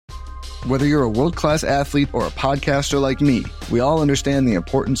Whether you're a world-class athlete or a podcaster like me, we all understand the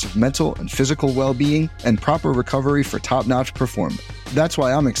importance of mental and physical well-being and proper recovery for top-notch performance. That's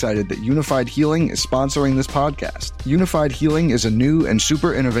why I'm excited that Unified Healing is sponsoring this podcast. Unified Healing is a new and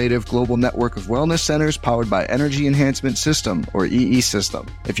super innovative global network of wellness centers powered by Energy Enhancement System, or EE System.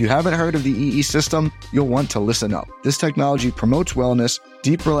 If you haven't heard of the EE System, you'll want to listen up. This technology promotes wellness,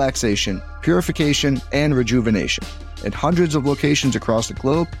 deep relaxation, purification, and rejuvenation. In hundreds of locations across the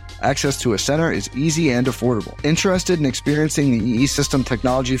globe, access to a center is easy and affordable. Interested in experiencing the EE System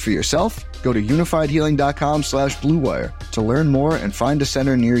technology for yourself? Go to unifiedhealing.com/bluewire to learn more and find a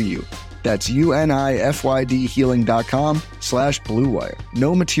center near you. That's unifydhealing.com/bluewire.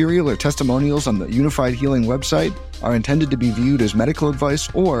 No material or testimonials on the Unified Healing website are intended to be viewed as medical advice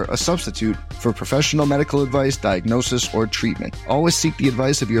or a substitute for professional medical advice, diagnosis, or treatment. Always seek the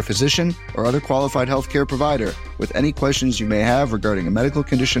advice of your physician or other qualified healthcare provider with any questions you may have regarding a medical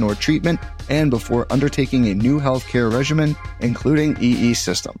condition or treatment and before undertaking a new healthcare regimen, including EE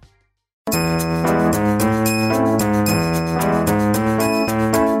System.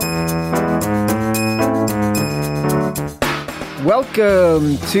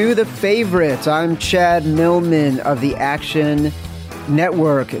 Welcome to The Favorite. I'm Chad Millman of the Action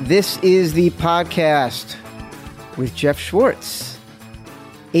Network. This is the podcast with Jeff Schwartz.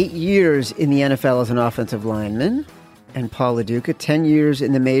 8 years in the NFL as an offensive lineman, and Paul LaDuca, 10 years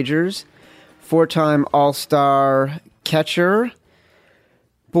in the majors, 4-time All-Star catcher.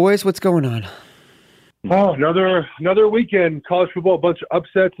 Boys, what's going on? Oh, another weekend. College football, a bunch of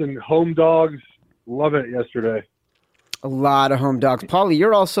upsets and home dogs. Love it yesterday. A lot of home dogs. Paulie,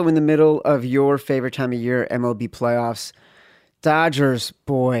 you're also in the middle of your favorite time of year, MLB playoffs. Dodgers,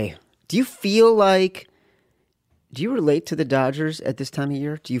 boy. Do you relate to the Dodgers at this time of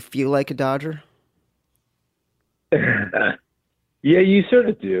year? Do you feel like a Dodger? Yeah, you sort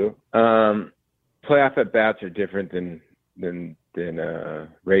of do. Playoff at-bats are different than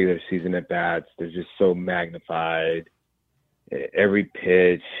regular season at-bats. They're just so magnified. Every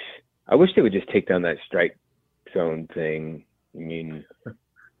pitch. I wish they would just take down that strike zone thing. I mean,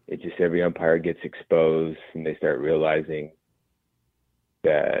 it just every umpire gets exposed and they start realizing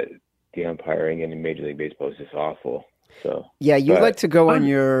that the umpiring in Major League Baseball is just awful. So yeah, you like to go on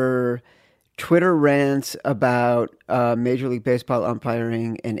your Twitter rants about Major League Baseball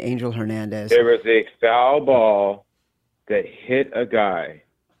umpiring and Angel Hernandez. There was a foul ball that hit a guy.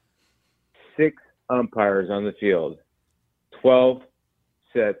 6 umpires on the field. 12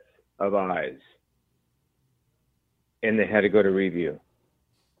 sets of eyes. And they had to go to review.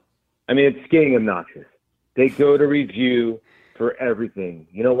 I mean, it's getting obnoxious. They go to review for everything.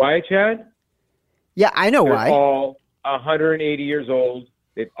 You know why, Chad? Yeah, I know why. They're all 180 years old.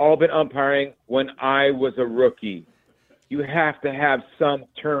 They've all been umpiring when I was a rookie. You have to have some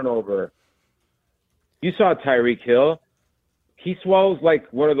turnover. You saw Tyreek Hill. He swallows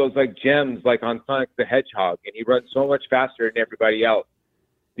like one of those like gems like on Sonic the Hedgehog, and he runs so much faster than everybody else.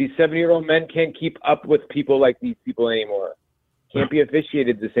 These 70-year-old men can't keep up with people like these people anymore. Can't be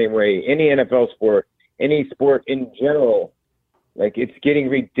officiated the same way. Any NFL sport, any sport in general. Like, it's getting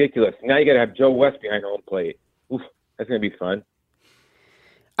ridiculous. Now you got to have Joe West behind home plate. Oof, that's going to be fun.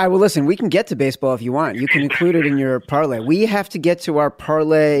 All right, well, listen, we can get to baseball if you want. You can include it in your parlay. We have to get to our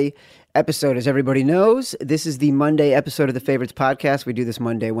parlay episode. As everybody knows, this is the Monday episode of the Favorites podcast. We do this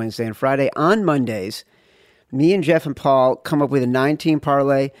Monday, Wednesday, and Friday. On Mondays, me and Jeff and Paul come up with a 9-team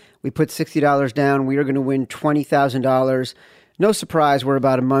parlay. We put $60 down. We are going to win $20,000. No surprise, we're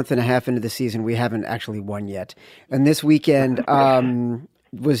about a month and a half into the season. We haven't actually won yet. And this weekend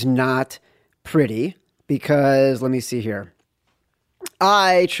was not pretty because, let me see here.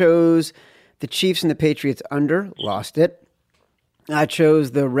 I chose the Chiefs and the Patriots under, lost it. I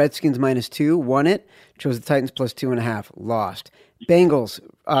chose the Redskins -2, won it. Chose the Titans +2.5, lost. Bengals,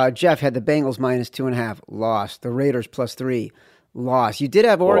 Jeff had the Bengals -2.5, lost. The Raiders +3, lost. You did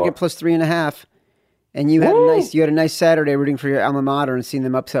have Oregon +3.5, and you had a nice Saturday rooting for your alma mater and seeing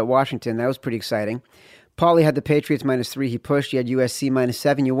them upset Washington. That was pretty exciting. Paulie had the Patriots -3. He pushed. You had USC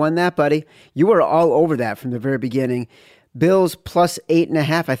 -7. You won that, buddy. You were all over that from the very beginning. Bills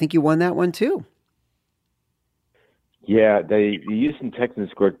 +8.5. I think you won that one too. Yeah, the Houston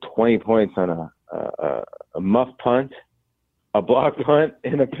Texans scored 20 points on a muff punt, a block punt,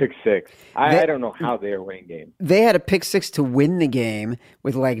 and a pick six. I don't know how they are winning games. They had a pick six to win the game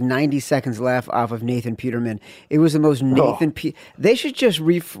with like 90 seconds left off of Nathan Peterman. It was the most Nathan. They should just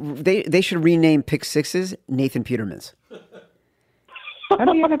they should rename pick sixes Nathan Petermans. How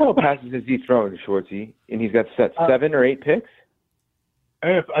many NFL passes has he thrown, Schwartzy? And he's got 7 or 8 picks.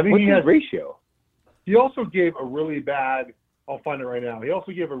 I think What's his ratio? He also gave a really bad I'll find it right now. He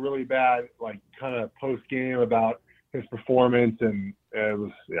also gave a really bad, kind of post game about his performance, and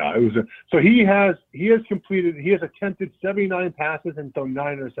so he has attempted 79 passes and thrown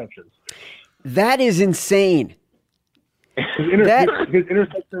 9 interceptions. That is insane. His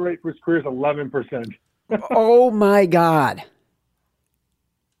interception rate for his career is 11%. Oh my God.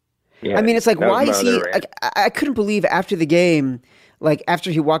 Yeah, I mean, it's like, why is he? I couldn't believe after the game,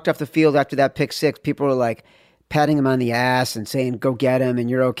 after he walked off the field after that pick six, people were like patting him on the ass and saying, "Go get him," and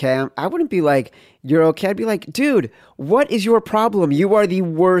you're okay. I wouldn't be like, "You're okay." I'd be like, "Dude, what is your problem? You are the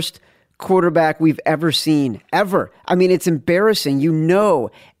worst quarterback we've ever seen, ever." I mean, it's embarrassing.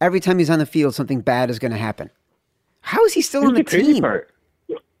 Every time he's on the field, something bad is going to happen. How is he still on the team? Part.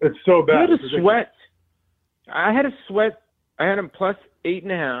 It's so bad. I had a sweat. I had him plus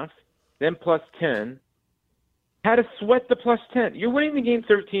 8.5. Then plus 10. Had to sweat the plus 10. You're winning the game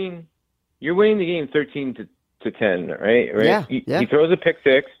 13. You're winning the game 13 to 10, right? Yeah, He throws a pick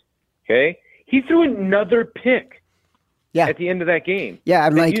six. Okay. He threw another pick. Yeah. At the end of that game. Yeah,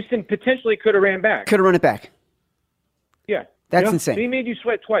 I'm like, Houston potentially could have ran back. Could have run it back. Yeah. That's insane. So he made you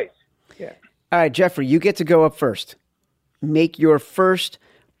sweat twice. Yeah. All right, Jeffrey, you get to go up first. Make your first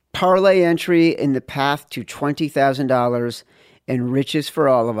parlay entry in the path to $20,000 and riches for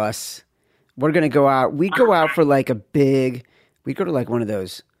all of us. We're going to go out. We go out for we go to one of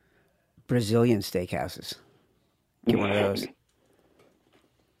those Brazilian steakhouses. Get one of those.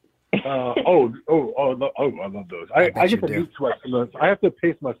 I love those. I get the meat sweats from those. I have to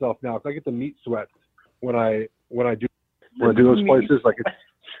pace myself now because I get the meat sweats when I do those places.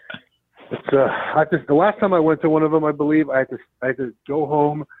 The last time I went to one of them, I believe I had to go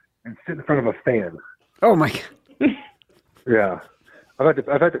home and sit in front of a fan. Oh my God. Yeah. I've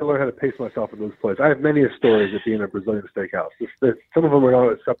had to learn how to pace myself in those places. I have many stories of being in a Brazilian steakhouse. Some of them are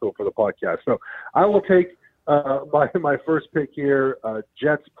not acceptable for the podcast. So I will take my first pick here,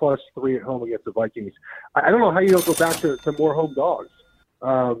 Jets plus 3 at home against the Vikings. I don't know how you don't go back to more home dogs.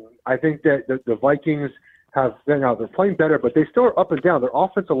 I think that the Vikings have been out. They're playing better, but they still are up and down. Their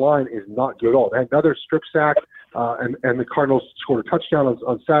offensive line is not good at all. They had another strip sack, and the Cardinals scored a touchdown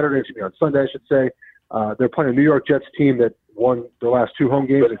on Sunday, I should say. They're playing a New York Jets team that won their last 2 home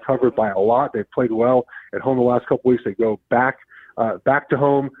games and covered by a lot. They've played well at home the last couple weeks. They go back to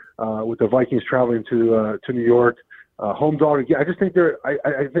home with the Vikings traveling to New York. Home dog again. I just think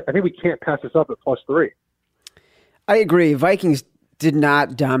I think we can't pass this up at plus 3. I agree. Vikings did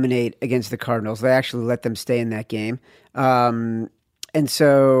not dominate against the Cardinals. They actually let them stay in that game. And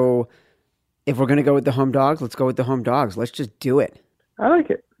so if we're going to go with the home dogs, let's go with the home dogs. Let's just do it. I like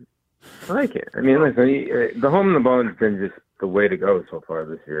it. I mean, listen, the home and the bone has been just the way to go so far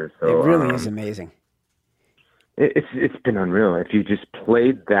this year. So it really is amazing. It's been unreal. If you just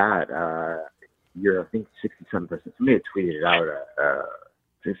played that, you're I think 67%. Somebody had tweeted it out.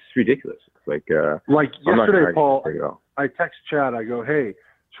 It's ridiculous. It's like yesterday, Paul. I text Chad. I go, "Hey,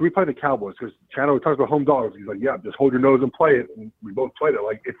 should we play the Cowboys?" Because Chad always talks about home dogs. He's like, "Yeah, just hold your nose and play it." And we both played it.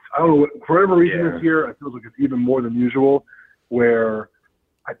 I don't know for whatever reason this year, I feel like it's even more than usual. But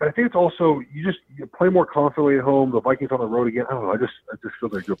I think it's also you play more confidently at home. The Vikings on the road again. I don't know. I just feel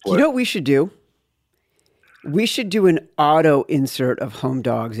like a good play. You know what we should do? We should do an auto insert of home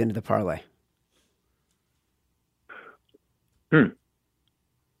dogs into the parlay.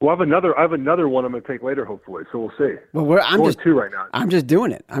 Well, I have another one I'm going to take later, hopefully. So we'll see. Well, I'm just 2 right now. I'm just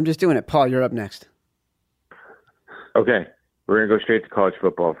doing it. Paul, you're up next. Okay, we're going to go straight to college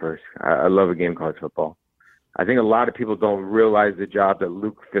football first. I love a game college football. I think a lot of people don't realize the job that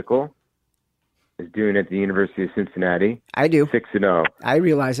Luke Fickell is doing at the University of Cincinnati. I do. 6-0. I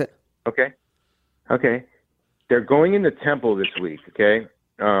realize it. Okay. They're going into Temple this week, okay?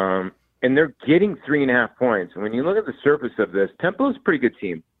 And they're getting 3.5 points. And when you look at the surface of this, Temple is a pretty good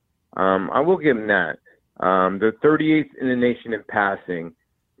team. I will give them that. They're 38th in the nation in passing.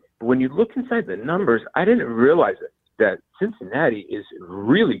 But when you look inside the numbers, I didn't realize it, that Cincinnati is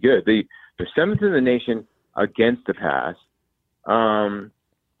really good. They're 7th in the nation against the pass. And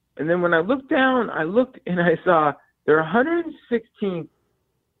then when I looked down, I saw they're 116th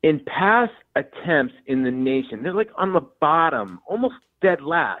in pass attempts in the nation. They're on the bottom, almost dead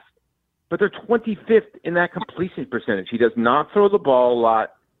last. But they're 25th in that completion percentage. He does not throw the ball a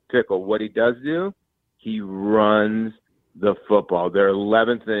lot, Fickell. What he does do, he runs the football. They're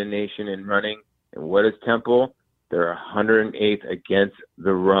 11th in the nation in running. And what is Temple? They're 108th against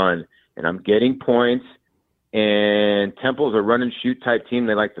the run. And I'm getting points. And Temple's a run and shoot type team.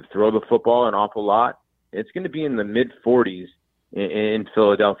 They like to throw the football an awful lot. It's going to be in the mid-40s in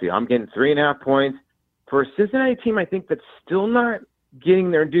Philadelphia. I'm getting 3.5 points. For a Cincinnati team, I think that's still not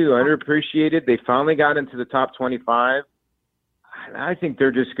getting their due. Underappreciated. They finally got into the top 25. I think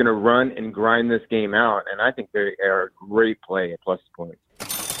they're just going to run and grind this game out, and I think they are a great play at plus points.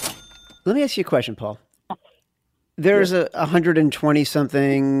 Let me ask you a question, Paul. There's a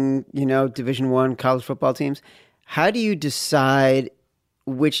 120-something, Division I college football teams. How do you decide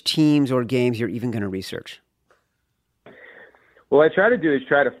which teams or games you're even going to research? What I try to do is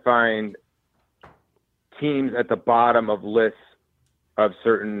try to find teams at the bottom of lists of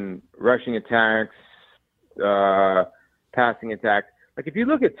certain rushing attacks, passing attacks. Like if you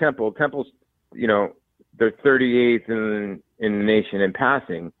look at Temple's, they're 38th in the nation in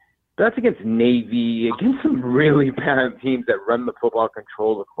passing. That's against Navy, against some really bad teams that run the football,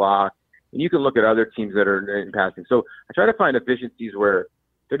 control the clock. And you can look at other teams that are in passing. So I try to find efficiencies where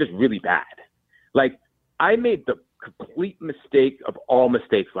they're just really bad. Like I made the complete mistake of all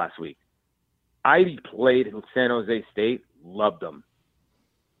mistakes last week. I played in San Jose State, loved them.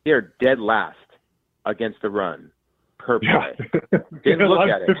 They're dead last against the run per play. Didn't look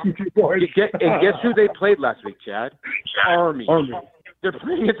at it. And guess who they played last week, Chad? Army. They're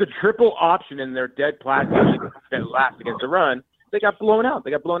playing against a triple option and they're dead plastic dead last against the run. They got blown out. They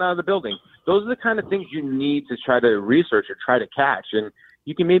got blown out of the building. Those are the kind of things you need to try to research or try to catch. And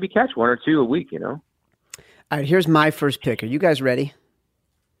you can maybe catch one or two a week, All right, here's my first pick. Are you guys ready?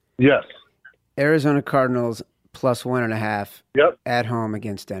 Yes. Arizona Cardinals plus 1.5 Yep. At home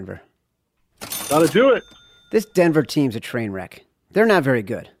against Denver. Gotta do it. This Denver team's a train wreck. They're not very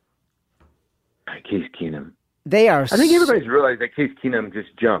good. Case Keenum. They are. I think everybody's realized that Case Keenum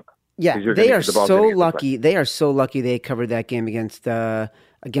just junk. Yeah, they are so lucky. They are so lucky they covered that game against the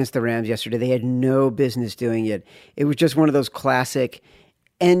Rams yesterday. They had no business doing it. It was just one of those classic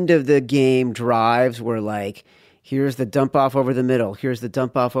end of the game drives where like, here's the dump off over the middle. Here's the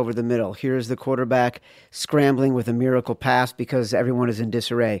dump off over the middle. Here's the quarterback scrambling with a miracle pass because everyone is in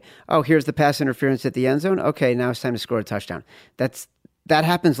disarray. Oh, here's the pass interference at the end zone. Okay, now it's time to score a touchdown. That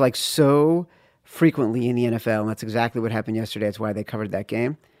happens like so frequently in the NFL, and that's exactly what happened yesterday. That's why they covered that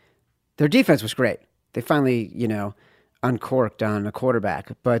game. Their defense was great. They finally, uncorked on a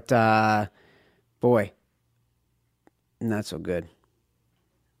quarterback. But, boy, not so good.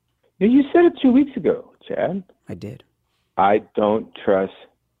 You said it 2 weeks ago, Chad. I did. I don't trust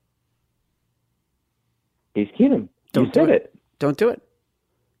Case Keenum. You said it. Don't do it.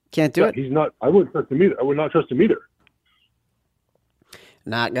 Can't do it. He's not. I wouldn't trust him either. I would not trust him either.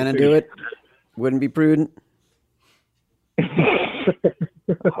 Not going to do it. Wouldn't be prudent.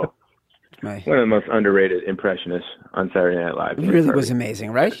 One of the most underrated impressionists on Saturday Night Live. It really was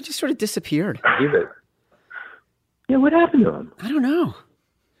amazing, right? He just sort of disappeared. Yeah, what happened to him? I don't know.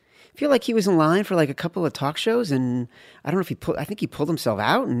 I feel like he was in line for like a couple of talk shows, and I don't know if I think he pulled himself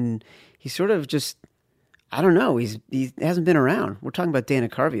out, and he sort of just, I don't know. He hasn't been around. We're talking about Dana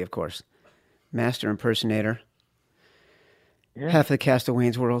Carvey, of course. Master impersonator. Yeah. Half of the cast of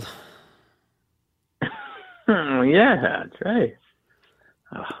Wayne's World. Yeah, that's right.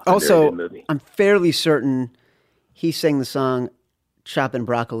 Oh, also, I'm fairly certain he sang the song Choppin'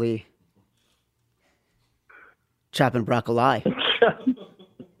 Broccoli. Choppin' Broccoli.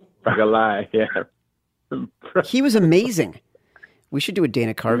 Broccoli, yeah. He was amazing. We should do a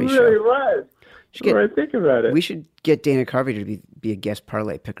Dana Carvey show. He really was. I think about it. We should get Dana Carvey to be a guest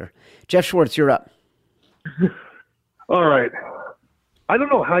parlay picker. Jeff Schwartz, you're up. All right. I don't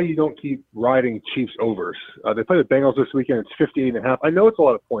know how you don't keep riding Chiefs overs. They play the Bengals this weekend. It's 58.5. I know it's a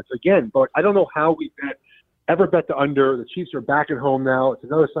lot of points again, but I don't know how we ever bet the under. The Chiefs are back at home now. It's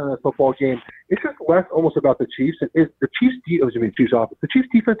another Sunday night football game. It's just less almost about the Chiefs. The Chiefs offense. The Chiefs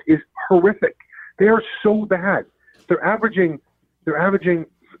defense is horrific. They are so bad. They're averaging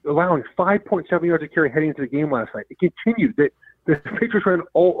allowing 5.7 yards a carry heading into the game last night. It continued. The Patriots ran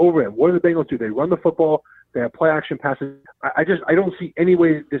all over them. What do the Bengals do? They run the football. They have play action passes. I don't see any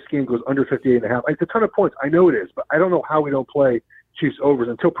way this game goes under 58.5. It's a ton of points. I know it is, but I don't know how we don't play Chiefs overs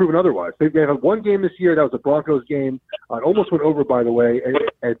until proven otherwise. They have one game this year. That was the Broncos game. It almost went over, by the way,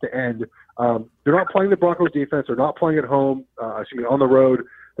 at the end. They're not playing the Broncos defense. They're not playing at home. On the road.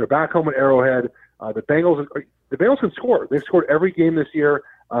 They're back home at Arrowhead. The Bengals can score. They've scored every game this year.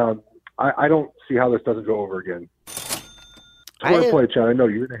 I don't see how this doesn't go over again. I want to play, Chad. I know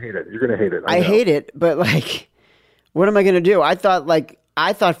you're going to hate it. You're going to hate it. I hate it, but what am I going to do? I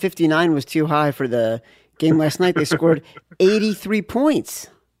thought 59 was too high for the game last night. They scored 83 points.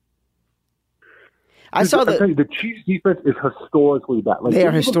 The Chiefs defense is historically bad. They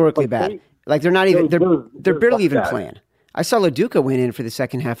are historically bad. They're not even. They're barely even playing. I saw LaDuca went in for the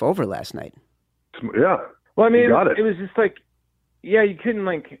second half over last night. Yeah. Well, I mean, it was just you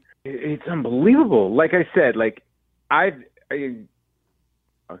couldn't it's unbelievable. Like I said,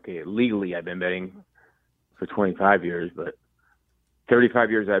 legally I've been betting for 25 years, but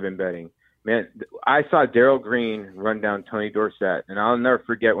 35 years I've been betting. Man, I saw Darryl Green run down Tony Dorsett, and I'll never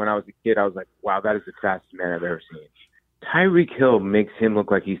forget when I was a kid, I was like, wow, that is the fastest man I've ever seen. Tyreek Hill makes him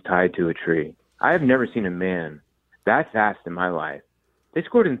look like he's tied to a tree. I have never seen a man that fast in my life. They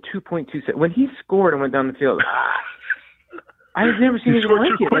scored in 2.2 seconds. When he scored and went down the field, I've never seen anything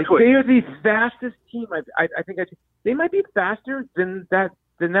like it. Like, they are the fastest team. I think they might be faster than that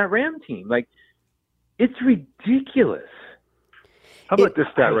Ram team. Like, it's ridiculous. How about this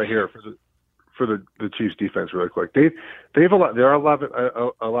stat right here for the Chiefs defense really quick? They're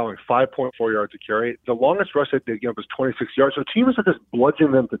allowing 5.4 yards to carry. The longest rush that they give up is 26 yards. So teams are just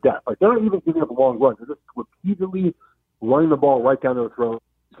bludgeoning them to death. Like, they're not even giving up long runs. They're just repeatedly running the ball right down their throat.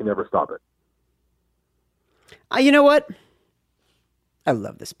 You can never stop it. You know what? I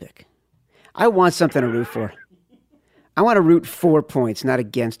love this pick. I want something to root for. I want to root for points, not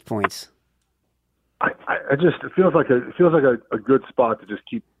against points. It feels like a good spot to just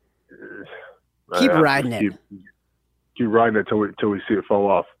keep riding it. Keep riding it till we see it fall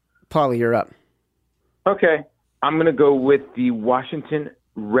off. Paulie, you're up. Okay, I'm gonna go with the Washington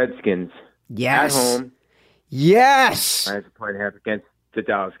Redskins. Yes. At home. Yes. I have a point and a half against the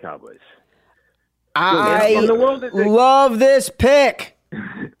Dallas Cowboys. I love this pick.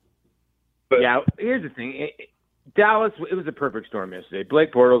 Yeah, here's the thing. Dallas, it was a perfect storm yesterday.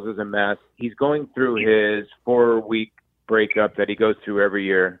 Blake Bortles is a mess. He's going through his 4-week breakup that he goes through every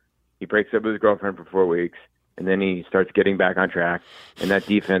year. He breaks up with his girlfriend for 4 weeks, and then he starts getting back on track. And that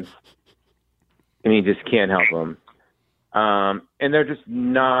defense, just can't help him. And they're just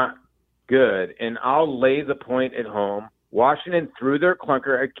not good. And I'll lay the point at home. Washington threw their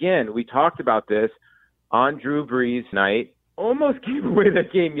clunker again. We talked about this on Drew Brees night. Almost gave away the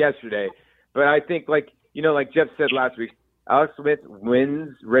game yesterday. But I think, like Jeff said last week, Alex Smith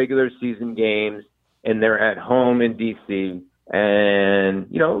wins regular season games, and they're at home in D.C. And,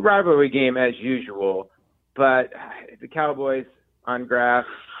 rivalry game as usual. But the Cowboys on grass,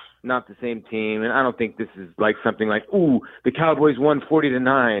 not the same team. And I don't think this is like something like, ooh, the Cowboys won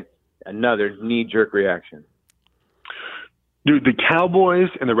 40-9. Another knee-jerk reaction. Dude, the Cowboys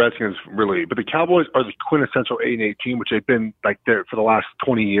and the Redskins really, but the Cowboys are the quintessential 8-8 team, which they've been like there for the last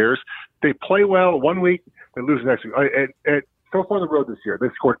 20 years. They play well 1 week, they lose the next week. So far on the road this year,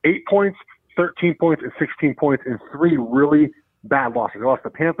 they've scored 8 points, 13 points, and 16 points in 3 really bad losses. They lost the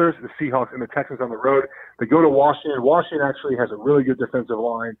Panthers, the Seahawks, and the Texans on the road. They go to Washington. Washington actually has a really good defensive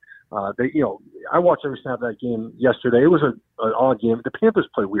line. I watched every snap of that game yesterday. It was an odd game. The Panthers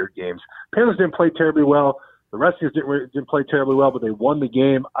play weird games. Panthers didn't play terribly well. The Redskins didn't play terribly well, but they won the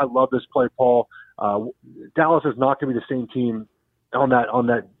game. I love this play, Paul. Dallas is not going to be the same team on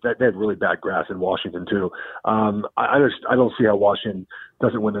that. They had really bad grass in Washington too. I don't see how Washington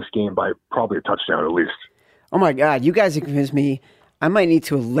doesn't win this game by probably a touchdown at least. Oh my God, you guys have convinced me. I might need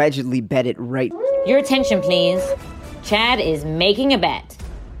to allegedly bet it right. Your attention, please. Chad is making a bet.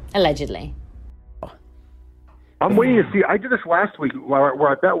 Allegedly. I'm waiting to see. I did this last week where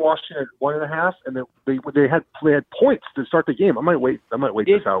I bet Washington at 1.5, and they had points to start the game. I might wait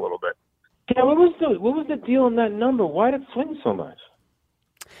this out a little bit. Yeah, what was the deal on that number? Why did it swing so much?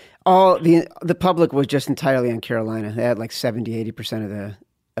 Oh, the public was just entirely on Carolina. They had like 70-80%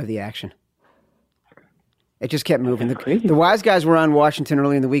 of the action. It just kept moving. The wise guys were on Washington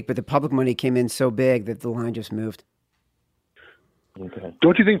early in the week, but the public money came in so big that the line just moved. Okay.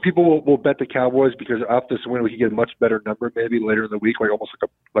 Don't you think people will bet the Cowboys because after this win we could get a much better number maybe later in the week, like almost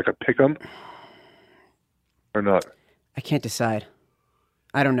like a pick 'em, or not? I can't decide.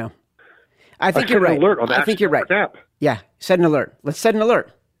 I don't know. I think you're right. I think you're right. App. Yeah, set an alert. Let's set an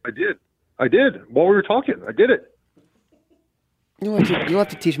alert. I did. While we were talking, I did it. You'll have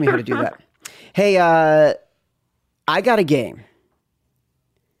to teach me how to do that. Hey, I got a game.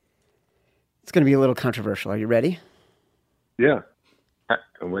 It's going to be a little controversial. Are you ready? Yeah.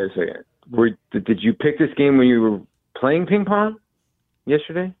 Wait a second. Did you pick this game when you were playing ping pong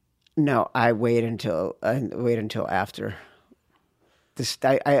yesterday? No, I wait until after.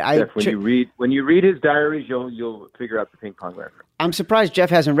 When you read his diaries, you'll figure out the ping pong reference. I'm surprised Jeff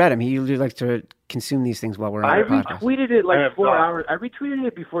hasn't read them. He usually likes to consume these things while we're on the podcast. I retweeted it like 4 hours. I retweeted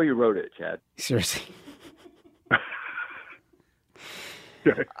it before you wrote it, Chad. Seriously.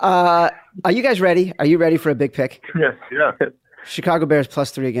 Are you guys ready? Are you ready for a big pick? Yes. Yeah. Chicago Bears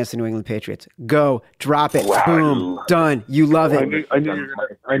 +3 against the New England Patriots. Go. Drop it. Wow. Boom. Done. You love it. I knew you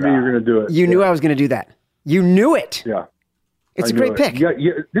were going to do it. You knew I was going to do that. You knew it. Yeah. It's a great pick. Yeah.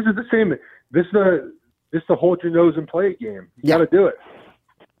 This is the same. This is the hold your nose and play it game. You got to do it.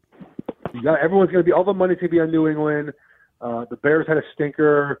 Everyone's going to be, all the money's going to be on New England. The Bears had a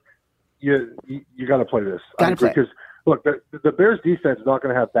stinker. You got to play this. Got to play. Because look, the Bears defense is not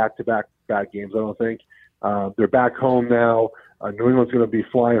going to have back-to-back bad games, I don't think. They're back home now. New England's going to be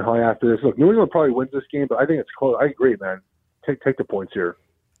flying high after this. Look, New England probably wins this game, but I think it's close. I agree, man. Take the points here.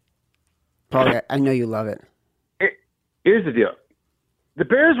 Paul, I know you love it. Here's the deal. The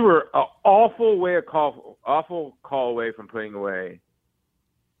Bears were an awful call away from putting away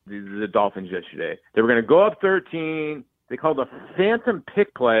the Dolphins yesterday. They were going to go up 13. They called a phantom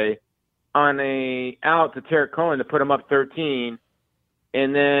pick play on a out to Tarek Cohen to put them up 13,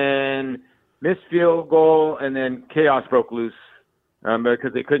 and then missed field goal, and then chaos broke loose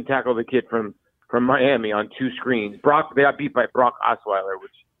because they couldn't tackle the kid from Miami on 2 screens. They got beat by Brock Osweiler,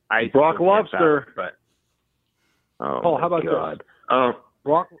 which Brock Lobster. But Paul, how about God. this?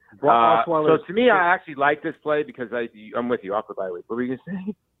 Brock Osweiler. So to me, I actually like this play because I'm with you. Off the bye week. What were you gonna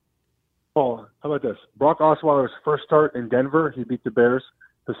say? Paul, how about this? Brock Osweiler's first start in Denver, he beat the Bears.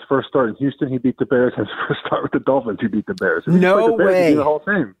 His first start in Houston, he beat the Bears. His first start with the Dolphins, he beat the Bears. No way. He's in the Hall of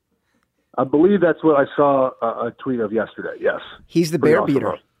Fame. I believe that's what I saw a tweet of yesterday. Yes. He's the Bear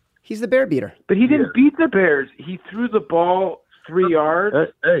beater. He's the Bear beater. But he didn't beat the Bears. He threw the ball 3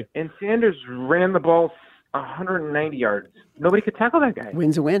 yards, and Sanders ran the ball 190 yards. Nobody could tackle that guy.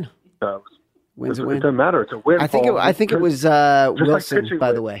 Win's a win. Wins a win. It doesn't matter. It's a win. I think it was Wilson, like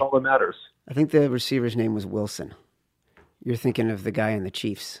by the way. All that matters. I think the receiver's name was Wilson. You're thinking of the guy in the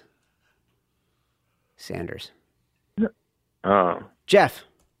Chiefs. Sanders. Oh. Jeff.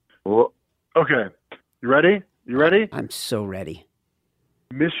 Well, okay. You ready? I'm so ready.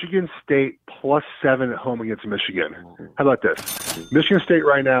 Michigan State +7 at home against Michigan. How about this? Michigan State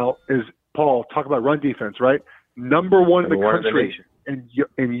right now is, Paul, talk about run defense, right? Number one in the country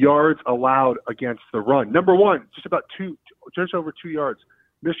in yards allowed against the run. Number one, just over 2 yards.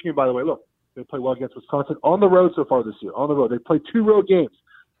 Michigan, by the way, look, they play well against Wisconsin on the road so far this year. On the road, they played 2 road games.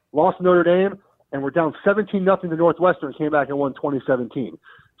 Lost Notre Dame, and we're down 17-0 to Northwestern. Came back and won 2017.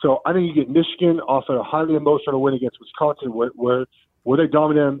 So I think you get Michigan off a highly emotional win against Wisconsin, where they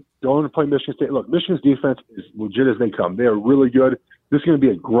dominate them. Going to play Michigan State. Look, Michigan's defense is legit as they come. They are really good. This is going to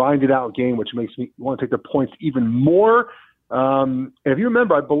be a grinded-out game, which makes me want to take the points even more. And if you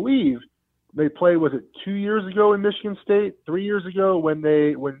remember, I believe they played, was it 2 years ago in Michigan State, 3 years ago when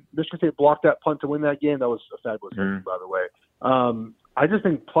Michigan State blocked that punt to win that game? That was a fabulous game, by the way. I just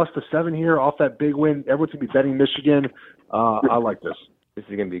think +7 here off that big win. Everyone's going to be betting Michigan. I like this. This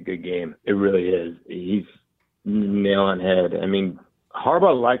is going to be a good game. It really is. He's nail on head. I mean,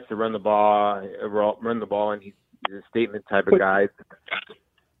 Harbaugh likes to run the ball, and he's a statement type of guy.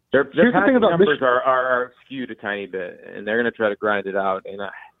 Their passing numbers are skewed a tiny bit, and they're going to try to grind it out. And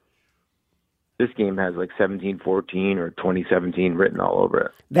this game has like 17-14 or 20-17 written all over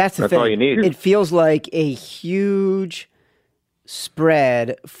it. That's the thing. All you need. It feels like a huge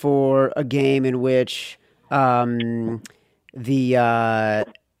spread for a game in which the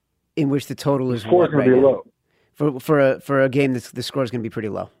total is what right now. Low. For a game, the score is going to be pretty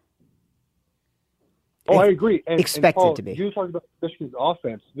low. Oh, I agree. Expect Paul, it to be. You talked about Michigan's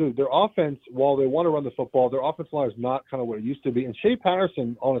offense. Dude, their offense, while they want to run the football, their offensive line is not kind of what it used to be. And Shea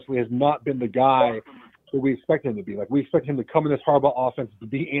Patterson, honestly, has not been the guy that we expect him to be. Like, we expect him to come in this Harbaugh offense to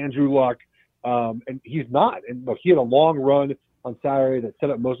be Andrew Luck, and he's not. And look, he had a long run on Saturday that set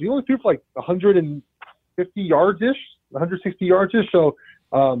up most. He only threw for like 150 yards-ish, 160 yards-ish. So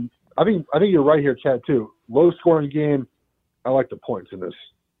I think you're right here, Chad, too. Low-scoring game. I like the points in this.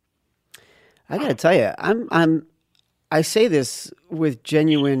 I got to tell you, I say this with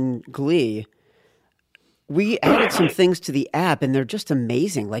genuine glee. We added some things to the app, and they're just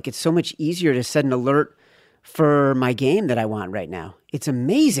amazing. Like, it's so much easier to set an alert for my game that I want right now. It's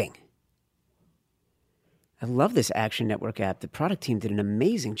amazing. I love this Action Network app. The product team did an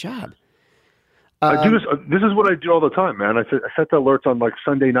amazing job. I do this. This is what I do all the time, man. I set the alerts on like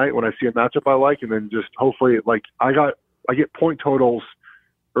Sunday night when I see a matchup I like, and then just hopefully, like I get point totals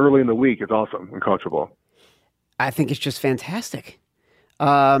early in the week. It's awesome and coachable. I think it's just fantastic.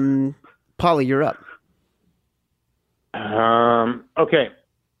 Paulie, you're up. Okay.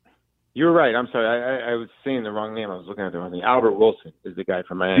 You're right. I'm sorry. I was saying the wrong name. I was looking at the wrong thing. Albert Wilson is the guy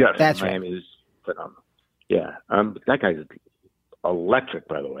from Miami. Yes. That's Miami right. is phenomenal. Yeah. That guy's electric,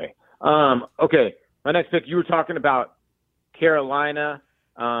 by the way. Okay. My next pick, you were talking about Carolina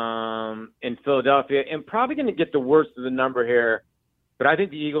and Philadelphia, and probably going to get the worst of the number here. But I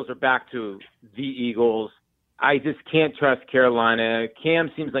think the Eagles are back to the Eagles. I just can't trust Carolina. Cam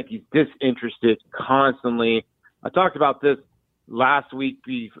seems like he's disinterested constantly. I talked about this last week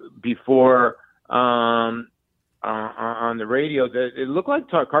before on the radio. That it looked like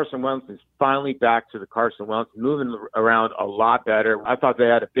Carson Wentz is finally back to the Carson Wentz, moving around a lot better. I thought they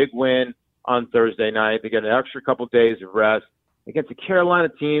had a big win on Thursday night. They get an extra couple days of rest against a Carolina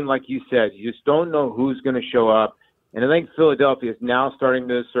team, like you said. You just don't know who's going to show up. And I think Philadelphia is now starting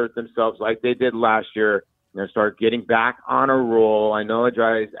to assert themselves like they did last year. They're start getting back on a roll. I know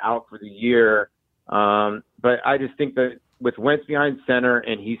Ajayi is out for the year, but I just think that with Wentz behind center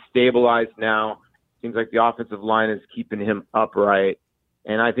and he's stabilized now, seems like the offensive line is keeping him upright.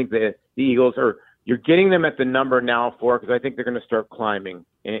 And I think that the Eagles you're getting them at the number now because I think they're going to start climbing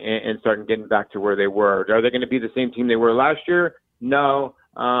and start getting back to where they were. Are they going to be the same team they were last year? No,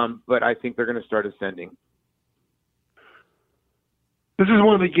 but I think they're going to start ascending. This is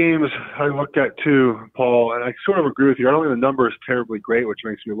one of the games I looked at too, Paul, and I sort of agree with you. I don't think the number is terribly great, which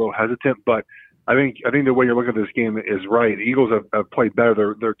makes me a little hesitant, but I think the way you're looking at this game is right. The Eagles have played better.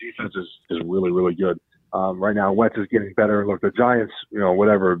 Their defense is really, really good. Right now, Wentz is getting better. Look, the Giants,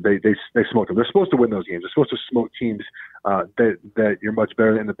 whatever, they smoked them. They're supposed to win those games. They're supposed to smoke teams that you're much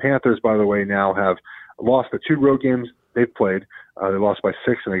better than. The Panthers, by the way, now have lost the 2 road games they've played. They lost by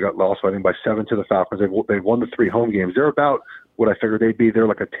 6, and they got lost, I think, by 7 to the Falcons. They've won the 3 home games. They're about what I figured they'd be. They're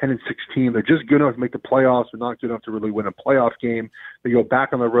like a 10-6 team. They're just good enough to make the playoffs, but not good enough to really win a playoff game. They go back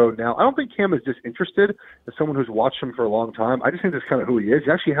on the road now. I don't think Cam is disinterested as someone who's watched him for a long time. I just think that's kind of who he is.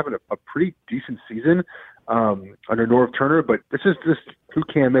 He's actually having a pretty decent season under Norv Turner, but this is just who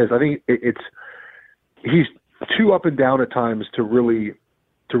Cam is. I think he's too up and down at times to really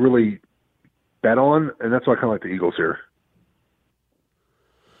bet on, and that's why I kind of like the Eagles here.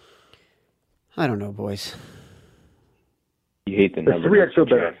 I don't know, boys. You hate the number. 3 I feel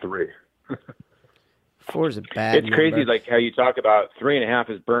better at 3. 4 is a bad It's number. crazy, like how you talk about 3.5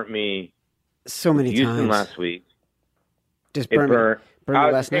 has burnt me so many Houston times. last week. Just It burnt me I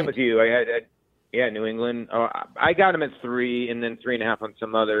was last the same night. with you. I had New England. Oh, I got them at 3 and then 3.5 on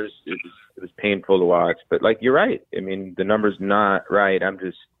some others. It was painful to watch. But like you're right. I mean, the number's not right. I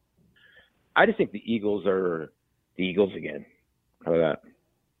just think the Eagles are the Eagles again. How about that?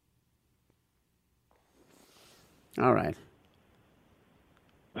 All right.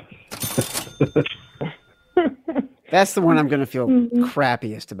 That's the one I'm going to feel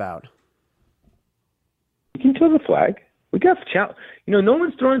crappiest about. You can throw the flag. We got no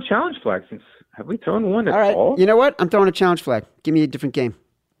one's throwing challenge flags since. Have we thrown one at All right. all? You know what? I'm throwing a challenge flag. Give me a different game.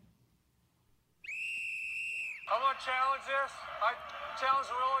 I'm going to challenge this. I challenge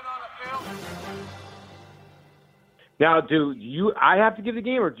rolling on the field. Now, I have to give the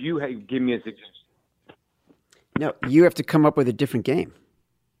game, or do you give me a suggestion? No, you have to come up with a different game.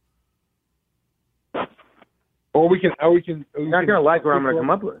 Or we can. You're not going to like what I'm going to come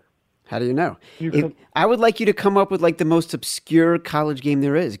up with. How do you know? I would like you to come up with like the most obscure college game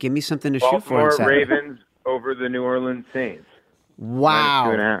there is. Give me something to shoot for. Baltimore Ravens over the New Orleans Saints. Wow.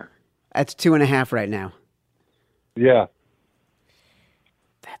 -2.5. That's 2.5 right now. Yeah.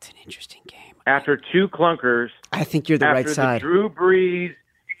 That's an interesting game. After 2 clunkers. I think you're the right After side. the Drew Brees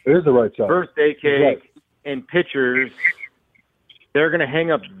It is the right side. birthday cake Right. and pitchers, they're going to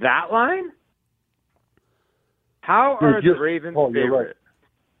hang up that line? How are the Ravens favorite? Right.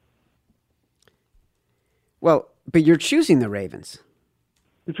 Well, but you're choosing the Ravens.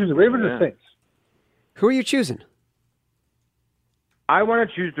 You choose the Ravens or Saints? Who are you choosing? I want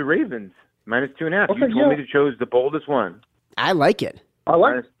to choose the Ravens. -2.5. Okay, You told me to choose the boldest one. I like it. I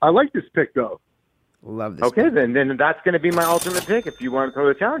like this pick though. Love this. Okay, then that's going to be my ultimate pick if you want to throw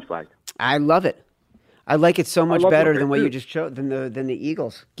the challenge flag. I love it. I like it so much love better it than what too. you just showed than the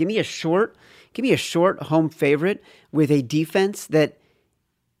Eagles. Give me a short home favorite with a defense that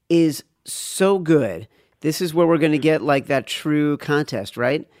is so good. This is where we're going to get like that true contest,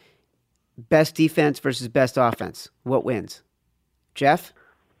 right? Best defense versus best offense. What wins? Jeff?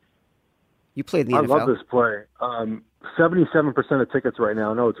 You played in the NFL. I love this play. 77% of tickets right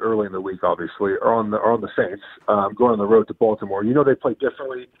now, I know it's early in the week, obviously, are on the Saints going on the road to Baltimore. You know they play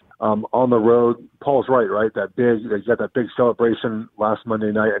differently on the road. Paul's right? They got that big celebration last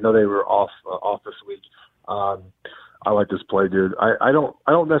Monday night. I know they were off this week. I like this play, dude. I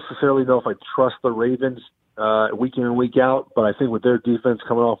don't necessarily know if I trust the Ravens week in and week out, but I think with their defense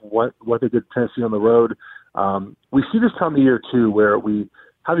coming off what they did to Tennessee on the road, we see this time of year too, where we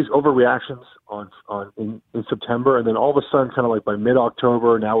have these overreactions in September, and then all of a sudden, kind of like by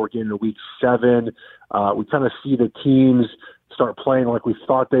mid-October, now we're getting to week 7. We kind of see the teams start playing like we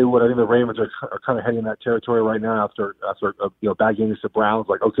thought they would. I think the Ravens are kind of heading in that territory right now after a bad game against the Browns.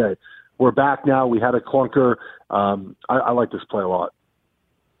 Like, okay, we're back now. We had a clunker. I like this play a lot.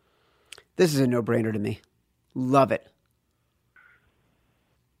 This is a no-brainer to me. Love it.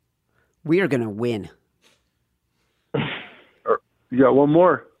 We are going to win. You got one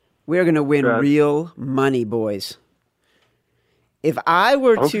more? We are going to win real money, boys. If I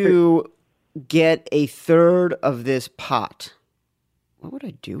were to get a third of this pot, what would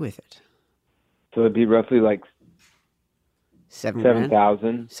I do with it? So it'd be roughly like $7,000.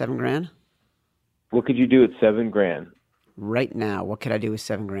 7,000. $7,000? What could you do with $7,000? Right now, what could I do with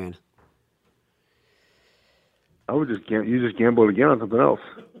 $7,000? I would just gamble it again on something else.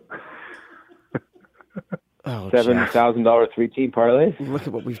 Oh, Jeff. $7,000 3-team parlays. Look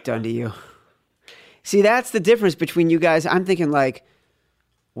at what we've done to you. See, that's the difference between you guys. I'm thinking like,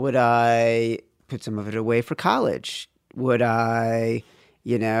 would I put some of it away for college? Would I,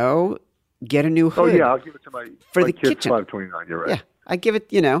 get a new hood? Oh yeah, I'll give it to my the kids kitchen. $529. You're right. Yeah, I give it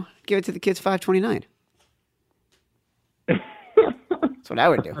to the kids $529. That's what I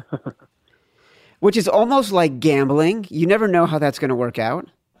would do. Which is almost like gambling. You never know how that's going to work out.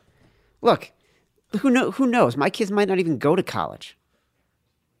 Look, who knows? My kids might not even go to college.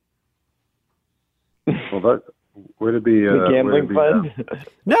 Well, that would it be The gambling fund.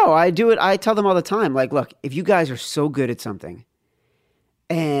 No, I do it. I tell them all the time, like, look, if you guys are so good at something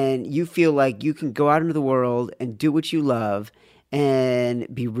and you feel like you can go out into the world and do what you love and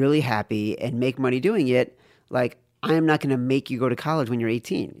be really happy and make money doing it, like, I am not going to make you go to college when you're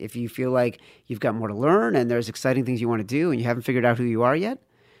 18. If you feel like you've got more to learn and there's exciting things you want to do and you haven't figured out who you are yet,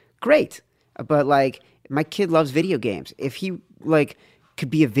 great. But like, my kid loves video games. If he like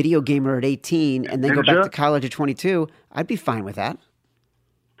could be a video gamer at 18 and then go back to college at 22, I'd be fine with that.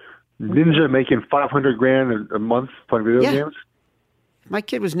 Ninja making $500,000 a month playing video games. If my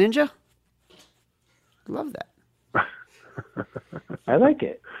kid was Ninja, love that. I like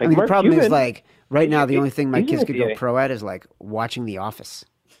it. Like, I mean, the Mark problem Cuban, is like right now the only thing my he's kids in could the go NBA. pro at is like watching The Office.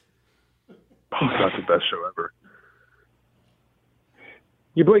 Oh, that's the best show ever.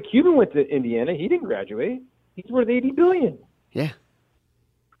 Your boy Cuban went to Indiana. He didn't graduate. He's worth $80 billion. Yeah,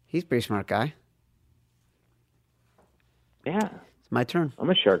 he's a pretty smart guy. Yeah, It's my turn. I'm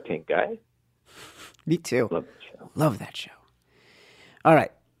a Shark Tank guy. Me too. Love the show. Love that show. All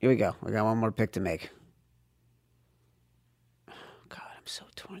right, here we go. We got one more pick to make. Oh, God, I'm so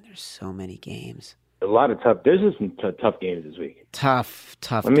torn. There's so many games. A lot of tough. There's just some tough games this week. Tough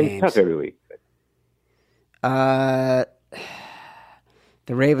I mean, games. it's tough every week.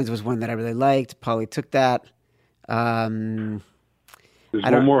 The Ravens was one that I really liked. Paulie took that. There's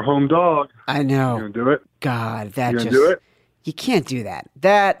one more home dog. I know. You gonna do it? God, that You just... gonna do it? You can't do that.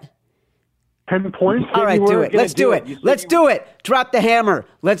 That... 10 points? All right, do it. Let's do it. Let's do it. Drop the hammer.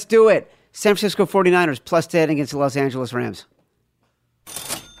 Let's do it. San Francisco 49ers plus 10 against the Los Angeles Rams.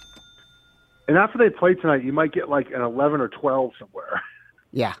 And after they play tonight, you might get like an 11 or 12 somewhere.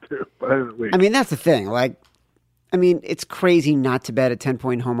 Yeah. By the end of the week. I mean, that's the thing. Like, I mean, it's crazy not to bet a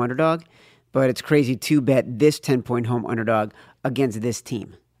 10-point home underdog, but it's crazy to bet this 10-point home underdog against this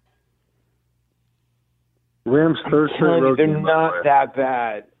team. Rams third straight road They're game, by the not way. that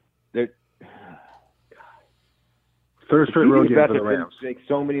bad. They're Third straight road game for the Rams. Make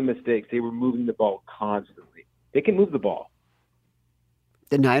so many mistakes. They were moving the ball constantly. They can move the ball.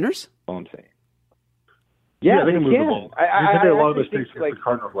 The Niners? All I'm saying. Yeah, they can move the ball. They did a lot of actually mistakes think, against the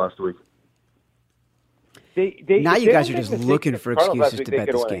Cardinals last week. Now if you they guys don't are make just mistakes looking against for the Cardinals excuses last to week, bet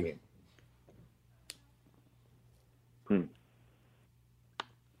they this could've won game. that game.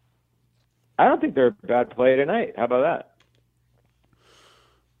 I don't think they're a bad play tonight. How about that?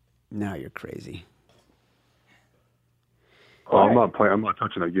 No, you're crazy. Oh, I'm not playing. I'm not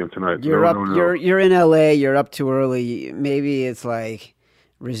touching that game tonight. You're No, up. no, no. You're in LA. You're up too early. Maybe it's like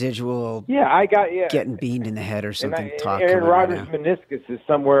residual Yeah, I got getting beamed in the head or And something. Talk Aaron coming right Rodgers' now. meniscus is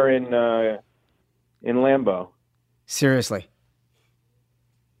somewhere in Lambeau. Seriously,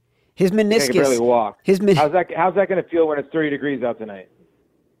 his He can meniscus. barely walk. His How's that going to feel when it's 30 degrees out tonight?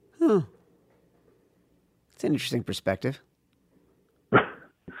 Huh. It's an interesting perspective.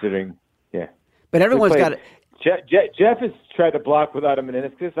 Considering, yeah. But everyone's We got played- it. Jeff has tried to block without a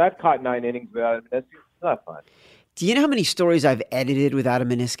meniscus. I've caught 9 innings without a meniscus. It's not fun. Do you know how many stories I've edited without a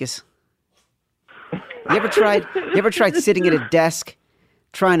meniscus? You ever tried sitting at a desk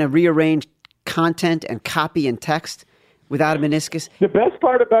trying to rearrange content and copy and text without a meniscus? The best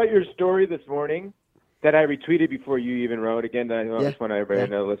part about your story this morning that I retweeted before you even wrote, again, I just want everybody to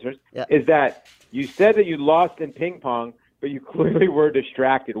know, listeners, is that you said that you lost in ping pong, but you clearly were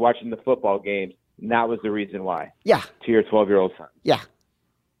distracted watching the football games, and that was the reason why. Yeah. To your 12-year-old son. Yeah.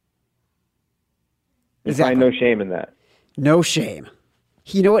 You find no shame in that. No shame.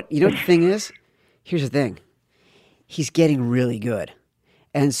 You know what the thing is? Here's the thing. He's getting really good.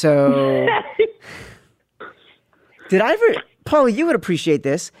 And so did I ever, Paulie, you would appreciate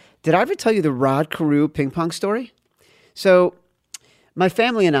this. Did I ever tell you the Rod Carew ping pong story? So my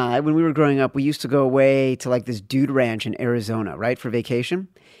family and I, when we were growing up, we used to go away to like this dude ranch in Arizona, right, for vacation.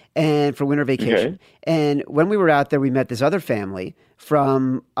 and for winter vacation. Okay. And when we were out there, we met this other family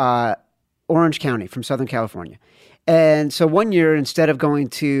from Orange County, from Southern California. And so one year, instead of going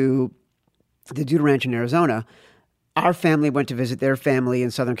to the Dude Ranch in Arizona, our family went to visit their family in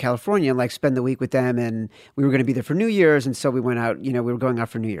Southern California and like spend the week with them. And we were going to be there for New Year's. And so we went out, we were going out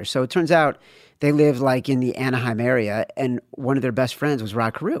for New Year's. So it turns out they lived like in the Anaheim area, and one of their best friends was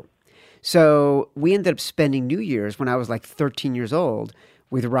Rod Carew. So we ended up spending New Year's when I was like 13 years old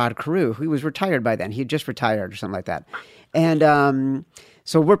with Rod Carew, who was retired by then. He had just retired or something like that. And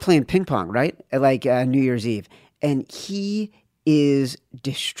so we're playing ping pong, right? At like New Year's Eve. And he is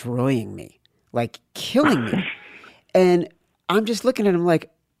destroying me, like killing me. And I'm just looking at him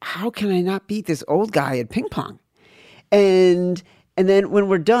like, how can I not beat this old guy at ping pong? And then when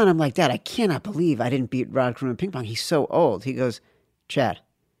we're done, I'm like, Dad, I cannot believe I didn't beat Rod Carew in ping pong. He's so old. He goes, Chad,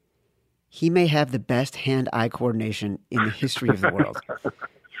 he may have the best hand-eye coordination in the history of the world.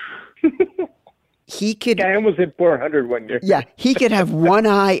 He could. I almost hit 400 one year. Yeah, he could have one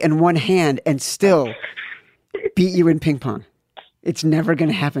eye and one hand and still beat you in ping pong. It's never going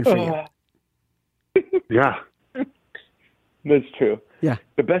to happen for you. Yeah. That's true. Yeah.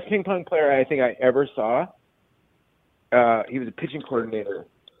 The best ping pong player I think I ever saw, he was a pitching coordinator.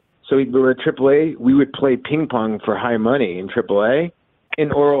 So we were at AAA. We would play ping pong for high money in AAA.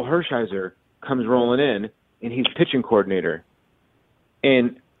 And Oral Hershiser comes rolling in, and he's pitching coordinator.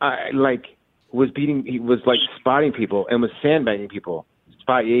 And I he was like spotting people and was sandbagging people.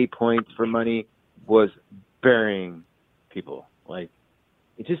 8 points for money, was burying people. Like,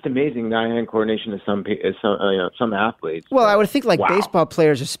 it's just amazing the hand coordination of some athletes. Well, I would think like Wow. baseball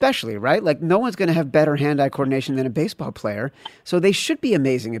players especially, right? Like no one's going to have better hand-eye coordination than a baseball player. So they should be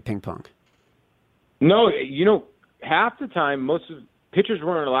amazing at ping pong. No, half the time, pitchers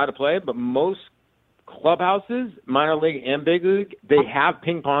weren't allowed to play, but most clubhouses, minor league and big league, they have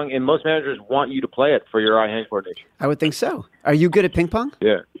ping pong, and most managers want you to play it for your eye-hand coordination. I would think so. Are you good at ping pong?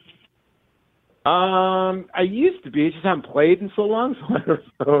 Yeah. I used to be. I just haven't played in so long, so I don't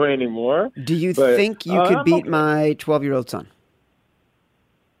know anymore. Do you think you could beat my 12-year-old son?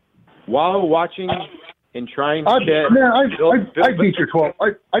 While watching and trying to I'd get... beat your 12.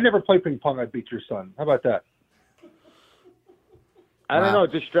 I never played ping pong. I'd beat your son. How about that? I don't know,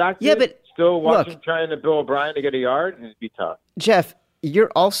 distracted. Yeah, but still watching, look, trying to Bill O'Brien to get a yard, and it'd be tough. Jeff,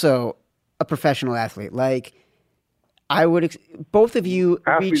 you're also a professional athlete. Like, both of you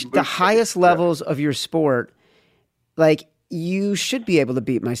reached the highest levels of your sport. Like, you should be able to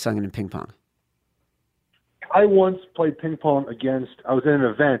beat my son in ping pong. I once played ping pong I was in an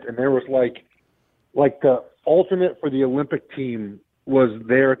event, and there was like the alternate for the Olympic team was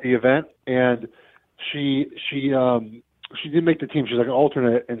there at the event, and she didn't make the team. She's like an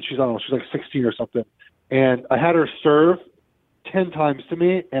alternate, and she's like 16 or something. And I had her serve 10 times to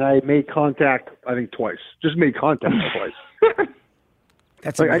me, and I made contact, I think twice. Just made contact twice.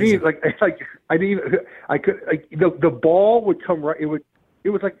 That's like amazing. The ball would come right. It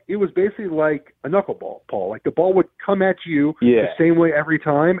was basically like a knuckleball, Paul. Like the ball would come at you the same way every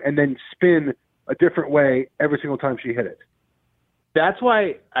time, and then spin a different way every single time she hit it. That's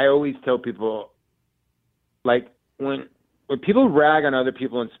why I always tell people, like when people rag on other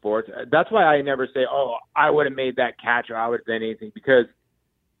people in sports, that's why I never say, "Oh, I would have made that catch," or "I would have done anything," because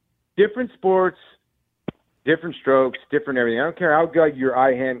different sports, different strokes, different everything. I don't care how good your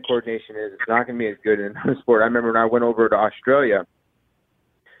eye-hand coordination is; it's not going to be as good in another sport. I remember when I went over to Australia,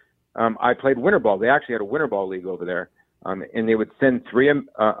 I played winter ball. They actually had a winter ball league over there, and they would send 3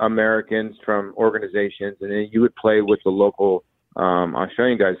 Americans from organizations, and then you would play with the local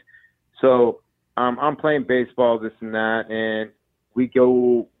Australian guys. So I'm playing baseball, this and that, and we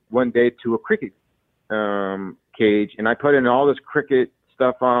go one day to a cricket cage, and I put in all this cricket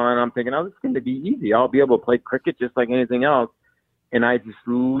stuff on. I'm thinking, oh, this is going to be easy. I'll be able to play cricket just like anything else. And I just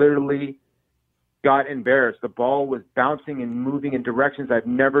literally got embarrassed. The ball was bouncing and moving in directions I've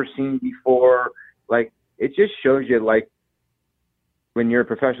never seen before. Like, it just shows you, like, when you're a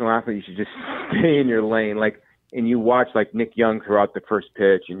professional athlete, you should just stay in your lane. Like, and you watch, like, Nick Young throughout the first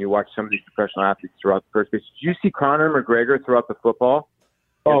pitch, and you watch some of these professional athletes throughout the first pitch. Did you see Conor McGregor throughout the football?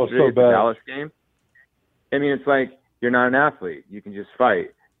 Oh, so at the bad. Dallas game? I mean, it's like, you're not an athlete. You can just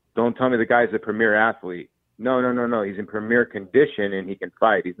fight. Don't tell me the guy's a premier athlete. No. He's in premier condition, and he can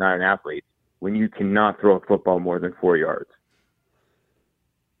fight. He's not an athlete when you cannot throw a football more than 4 yards.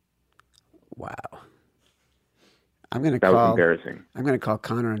 Wow. I'm going to That was embarrassing. I'm going to call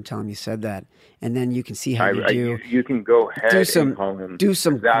Connor and tell him you said that, and then you can see how you do. You can go ahead and call him. Do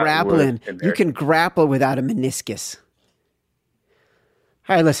some grappling. You can grapple without a meniscus.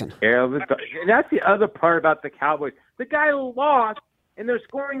 All right, listen. Yeah, that's the other part about the Cowboys. The guy lost and they're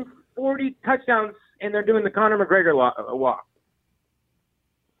scoring 40 touchdowns, and they're doing the Conor McGregor walk.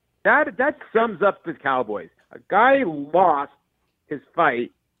 That sums up the Cowboys. A guy lost his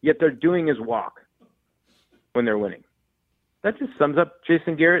fight, yet they're doing his walk when they're winning. That just sums up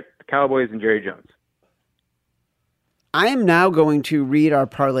Jason Garrett, the Cowboys, and Jerry Jones. I am now going to read our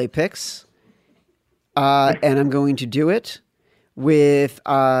parlay picks, and I'm going to do it with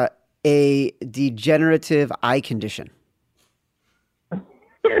a degenerative eye condition.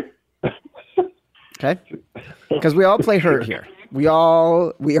 Okay? Because we all play hurt here. We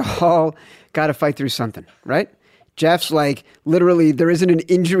all got to fight through something, right? Jeff's like, literally, there isn't an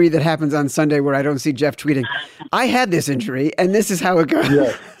injury that happens on Sunday where I don't see Jeff tweeting, I had this injury, and this is how it goes.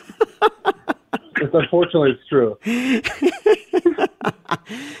 Yeah. Unfortunately, it's true.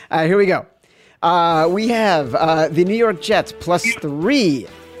 All right, here we go. We have the New York Jets +3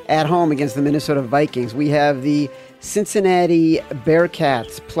 at home against the Minnesota Vikings. We have the Cincinnati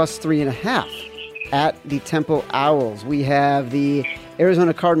Bearcats +3.5 at the Temple Owls. We have the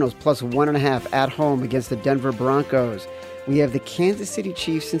Arizona Cardinals +1.5 at home against the Denver Broncos. We have the Kansas City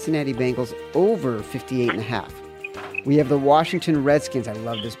Chiefs, Cincinnati Bengals over 58.5. We have the Washington Redskins. I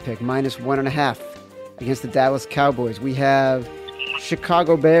love this pick. -1.5 against the Dallas Cowboys. We have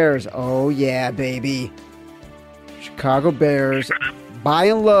Chicago Bears. Oh, yeah, baby. Chicago Bears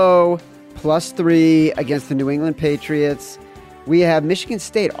buying low +3 against the New England Patriots. We have Michigan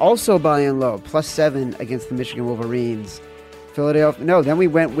State also buying low +7 against the Michigan Wolverines. Philadelphia. No, then we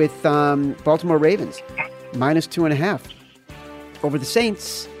went with Baltimore Ravens -2.5 over the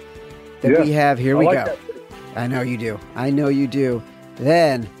Saints. Then we have, here we go. I know you do. I know you do.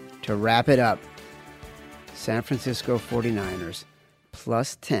 Then, to wrap it up, San Francisco 49ers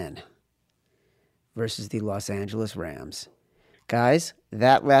 +10 versus the Los Angeles Rams. Guys,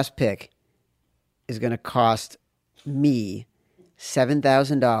 that last pick is going to cost me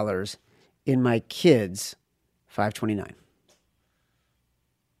 $7,000 in my kids $529.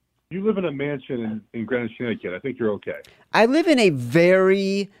 You live in a mansion in Greenwich, Connecticut. I think you're okay. I live in a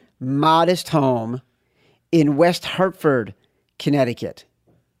very modest home in West Hartford, Connecticut.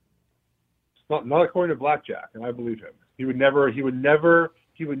 Not according to Blackjack, and I believe him. He would never exaggerate.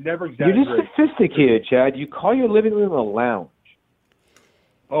 You're just sophisticated, Chad. You call your living room a lounge.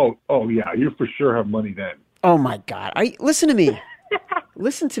 Oh yeah, you for sure have money then. Oh my God! Listen to me.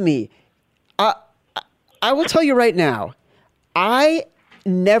 Listen to me. I will tell you right now. I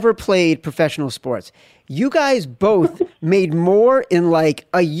never played professional sports. You guys both made more in like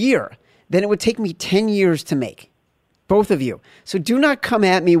a year than it would take me 10 years to make. Both of you. So do not come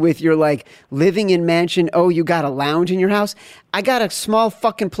at me with your like living in mansion. Oh, you got a lounge in your house. I got a small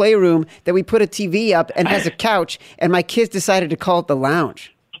fucking playroom that we put a TV up and has a couch, and my kids decided to call it the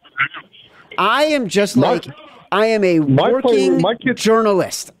lounge. I am just I am a working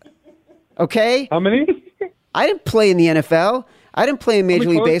journalist. Okay? How many? I didn't play in the NFL. I didn't play in Major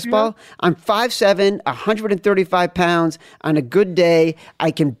League Baseball. I'm 5'7", 135 pounds. On a good day, I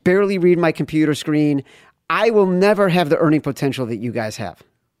can barely read my computer screen. I will never have the earning potential that you guys have.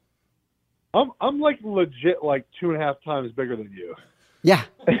 I'm like legit like 2.5 times bigger than you. Yeah.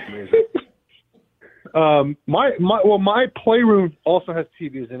 My playroom also has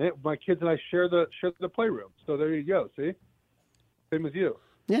TVs in it. My kids and I share the playroom. So there you go. See, same as you.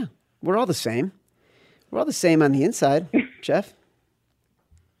 Yeah, we're all the same. We're all the same on the inside, Jeff.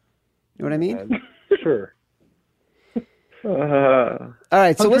 You know what I mean? Sure. All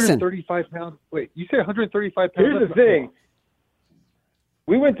right, so listen. 135 pounds. Wait, you say 135 pounds? Here's the thing.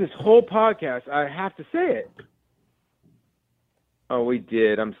 We went this whole podcast. I have to say it. Oh, we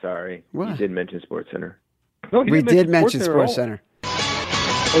did. I'm sorry. What? You did mention SportsCenter. No, we did mention SportsCenter.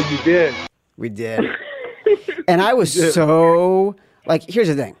 Oh, you did? We did. And I was so, like, here's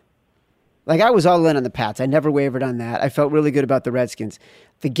the thing. Like, I was all in on the Pats. I never wavered on that. I felt really good about the Redskins.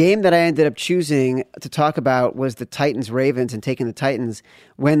 The game that I ended up choosing to talk about was the Titans-Ravens and taking the Titans,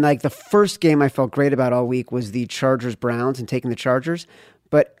 when, like, the first game I felt great about all week was the Chargers-Browns and taking the Chargers.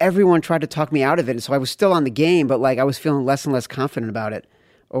 But everyone tried to talk me out of it, and so I was still on the game, but, like, I was feeling less and less confident about it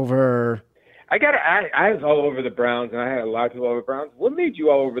over... I was all over the Browns, and I had a lot of people all over the Browns. What made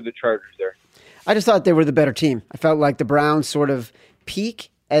you all over the Chargers there? I just thought they were the better team. I felt like the Browns sort of peak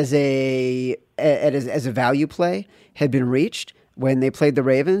as a value play had been reached when they played the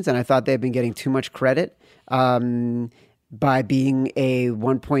Ravens, and I thought they had been getting too much credit by being a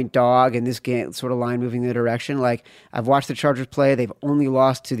 1-point dog in this game, sort of line moving in the direction. Like, I've watched the Chargers play. They've only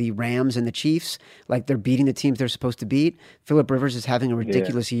lost to the Rams and the Chiefs. Like, they're beating the teams they're supposed to beat. Phillip Rivers is having a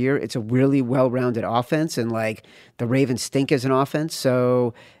ridiculous year. It's a really well-rounded offense, and, like, the Ravens stink as an offense,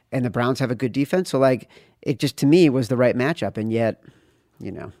 and the Browns have a good defense. So, like, it just, to me, was the right matchup, and yet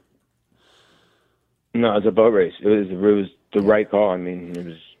you know. No, it was a boat race. It was the right call. I mean, it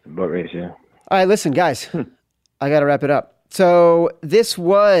was a boat race, yeah. All right, listen, guys. I got to wrap it up. So this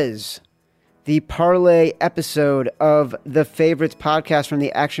was the Parlay episode of the Favorites podcast from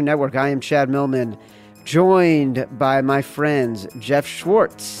the Action Network. I am Chad Millman, joined by my friends Jeff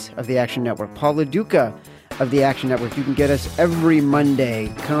Schwartz of the Action Network, Paul LaDuca of the Action Network. You can get us every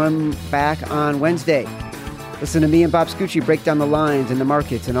Monday. Come back on Wednesday. Listen to me and Bob Scucci break down the lines and the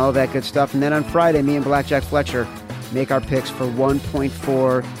markets and all that good stuff. And then on Friday, me and Blackjack Fletcher make our picks for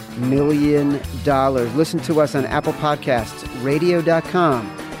 $1.4 million. Listen to us on Apple Podcasts, radio.com,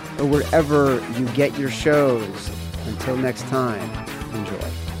 or wherever you get your shows. Until next time.